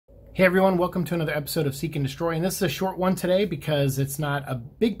Hey everyone, welcome to another episode of Seek and Destroy, and this is a short one today because it's not a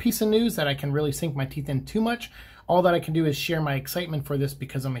big piece of news that I can really sink my teeth in too much. All that I can do is share my excitement for this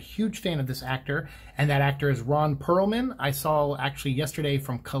because I'm a huge fan of this actor, and that actor is Ron Perlman. I saw actually yesterday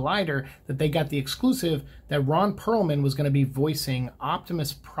from Collider that they got the exclusive that Ron Perlman was going to be voicing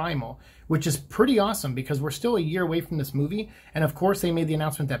Optimus Primal, which is pretty awesome because we're still a year away from this movie, and of course they made the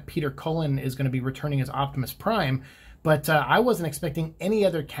announcement that Peter Cullen is going to be returning as Optimus Prime. But I wasn't expecting any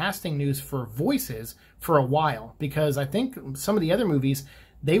other casting news for voices for a while because I think some of the other movies,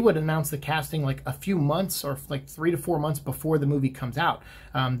 they would announce the casting like a few months or like 3 to 4 months before the movie comes out.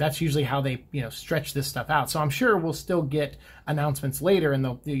 That's usually how they, stretch this stuff out. So I'm sure we'll still get announcements later, and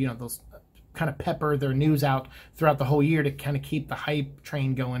they'll kind of pepper their news out throughout the whole year to kind of keep the hype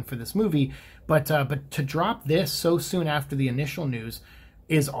train going for this movie. But to drop this so soon after the initial news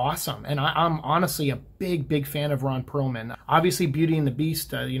is awesome, and I'm honestly a big fan of Ron Perlman. Obviously, Beauty and the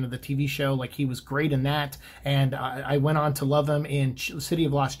Beast, the TV show, like he was great in that, and I went on to love him in City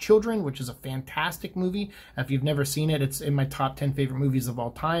of Lost Children, which is a fantastic movie. If you've never seen it, it's in my top 10 favorite movies of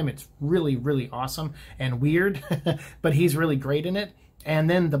all time. It's really awesome and weird, but he's really great in it. And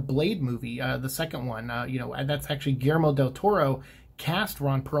then the Blade movie, the second one, that's actually Guillermo del Toro cast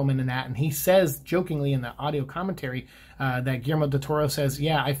Ron Perlman in that, and he says jokingly in the audio commentary that Guillermo del Toro says,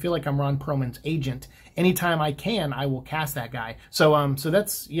 yeah, I feel like I'm Ron Perlman's agent. Anytime I can, I will cast that guy. So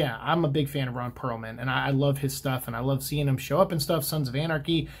that's, yeah, I'm a big fan of Ron Perlman, and I love his stuff, and I love seeing him show up in stuff, Sons of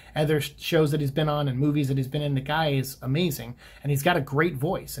Anarchy, other shows that he's been on and movies that he's been in. The guy is amazing, and he's got a great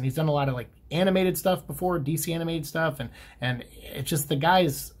voice, and he's done a lot of like animated stuff before, DC animated stuff, and it's just, the guy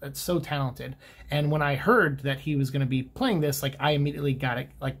is so talented. And when I heard that he was going to be playing this, like, I immediately got it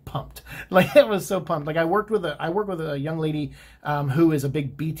like pumped. Like, I was so pumped. Like, I work with a young lady who is a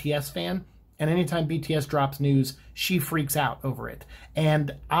big BTS fan, and anytime BTS drops news, she freaks out over it.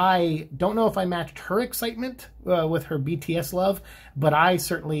 And I don't know if I matched her excitement with her BTS love, but I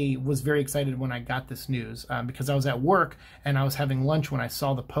certainly was very excited when I got this news because I was at work and I was having lunch when I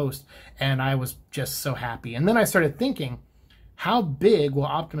saw the post, and I was just so happy. And then I started thinking, how big will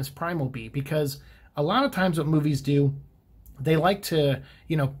Optimus Primal be? Because a lot of times what movies do, they like to,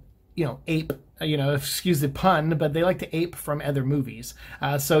 ape, excuse the pun, but they like to ape from other movies.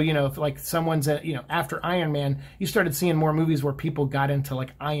 So, if like someone's, after Iron Man, you started seeing more movies where people got into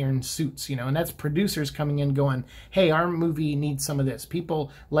like iron suits, and that's producers coming in going, hey, our movie needs some of this.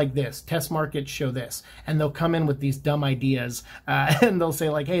 People like this. Test markets show this. And they'll come in with these dumb ideas and they'll say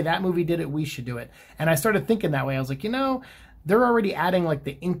like, hey, that movie did it, we should do it. And I started thinking that way. I was like, they're already adding like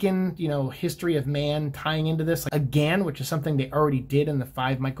the Incan, history of man tying into this like, again, which is something they already did in the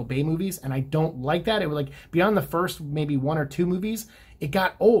 5 Michael Bay movies. And I don't like that. It was like beyond the first maybe 1 or 2 movies, it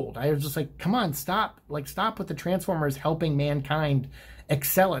got old. I was just like, come on, stop with the Transformers helping mankind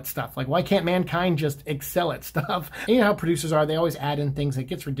excel at stuff. Like, why can't mankind just excel at stuff? And you know how producers are, they always add in things. It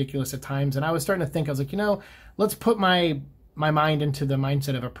gets ridiculous at times. And I was starting to think, I was like, let's put my mind into the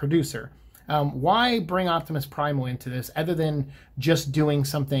mindset of a producer. Why bring Optimus Primal into this other than just doing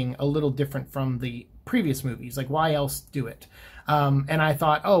something a little different from the previous movies? Like, why else do it? And I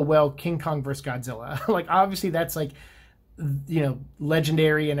thought, oh, well, King Kong vs. Godzilla. Like, obviously that's like,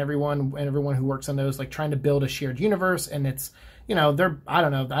 legendary, and everyone who works on those, like trying to build a shared universe. And it's, they're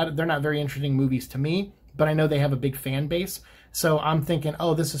not very interesting movies to me, but I know they have a big fan base. So I'm thinking,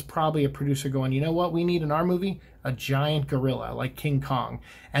 oh, this is probably a producer going, you know what we need in our movie? A giant gorilla like King Kong.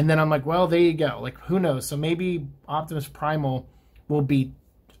 And then I'm like, well, there you go. Like, who knows? So maybe Optimus Primal will be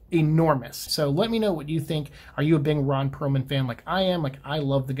enormous. So let me know what you think. Are you a big Ron Perlman fan like I am? Like, I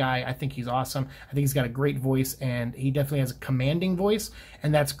love the guy. I think he's awesome. I think he's got a great voice, and he definitely has a commanding voice,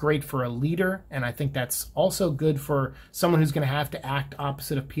 and that's great for a leader. And I think that's also good for someone who's going to have to act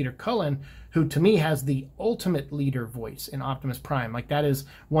opposite of Peter Cullen, who to me has the ultimate leader voice in Optimus Prime. Like, that is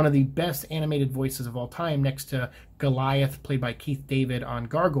one of the best animated voices of all time, next to Goliath, played by Keith David on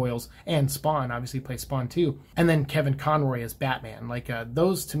Gargoyles, and Spawn, obviously plays Spawn too. And then Kevin Conroy as Batman. Like,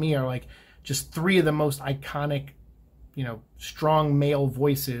 those to me are like just 3 of the most iconic, strong male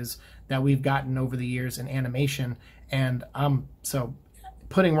voices that we've gotten over the years in animation. And so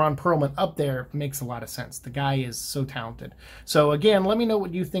putting Ron Perlman up there makes a lot of sense. The guy is so talented. So again, let me know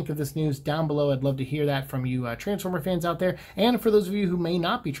what you think of this news down below. I'd love to hear that from you Transformer fans out there. And for those of you who may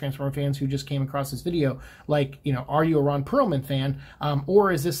not be Transformer fans who just came across this video, like, are you a Ron Perlman fan?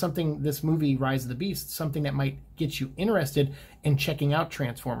 Or is this something, this movie, Rise of the Beast, something that might get you interested in checking out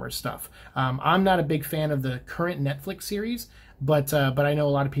Transformers stuff? I'm not a big fan of the current Netflix series, but I know a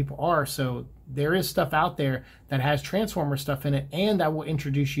lot of people are. So there is stuff out there that has Transformer stuff in it, and that will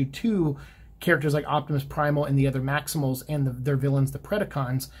introduce you to characters like Optimus Primal and the other Maximals and their villains, the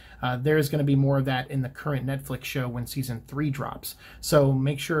Predacons, there's going to be more of that in the current Netflix show when season 3 drops. So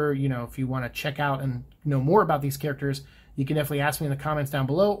make sure, you know, if you want to check out and know more about these characters, you can definitely ask me in the comments down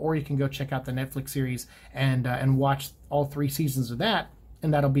below, or you can go check out the Netflix series and watch all 3 seasons of that.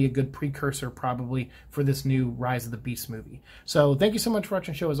 And that'll be a good precursor probably for this new Rise of the Beast movie. So thank you so much for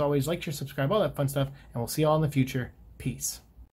watching the show. As always, like, share, subscribe, all that fun stuff, and we'll see you all in the future. Peace.